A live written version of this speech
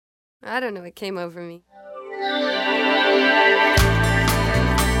I don't know, it came over me.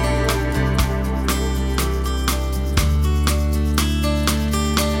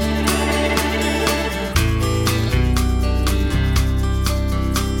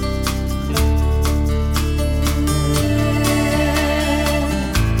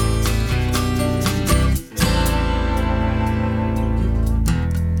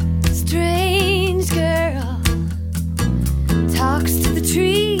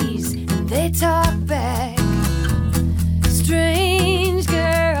 Talk back, strange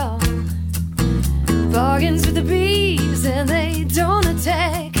girl, bargains with the bees and they don't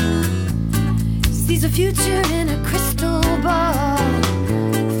attack, sees a future in a crystal ball,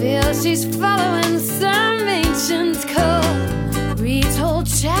 feels she's following some ancient code, reads whole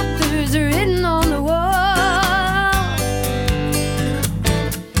chapters written on the wall.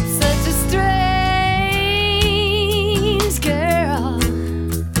 Such a strange girl.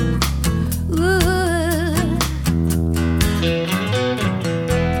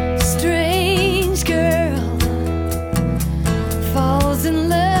 In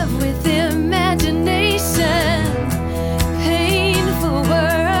love with imagination, painful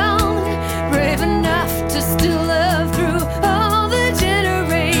world, brave enough to still love through all the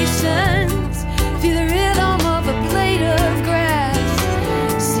generations, feel the rhythm of a blade of grass,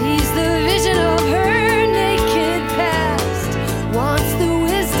 sees the vision of her naked past, wants the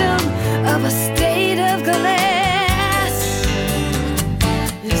wisdom of a state of glass.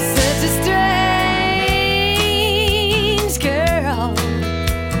 It's such a strange girl.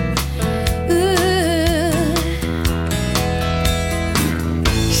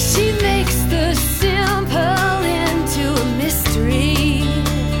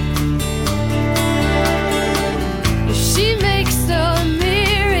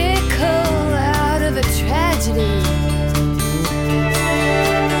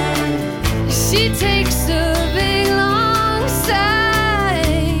 She takes a big long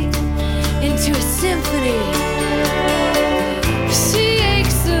sigh into a symphony. She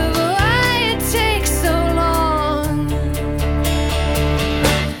aches of why it takes so long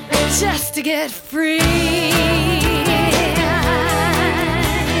just to get free.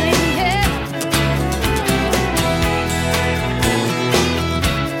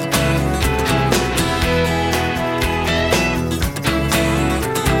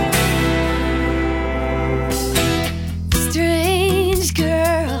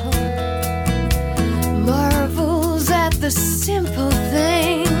 The simple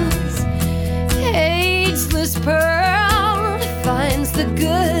things, ageless pearl finds the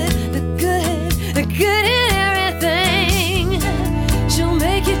good in everything. She'll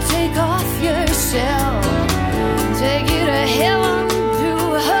make you take off your shell, take you to heaven,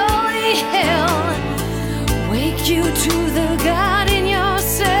 to holy hell, wake you to the God in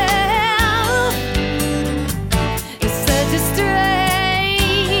yourself. It's such a strange.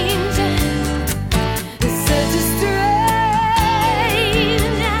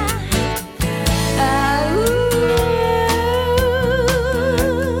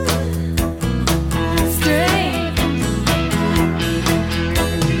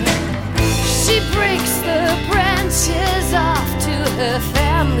 Her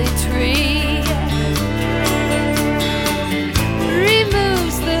family tree,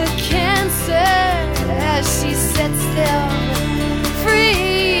 removes the cancer as she sets them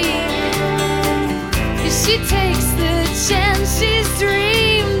free. She takes the chance she's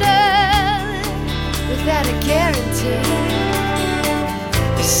dreamed of without a guarantee.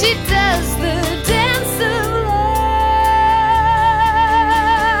 She does the dance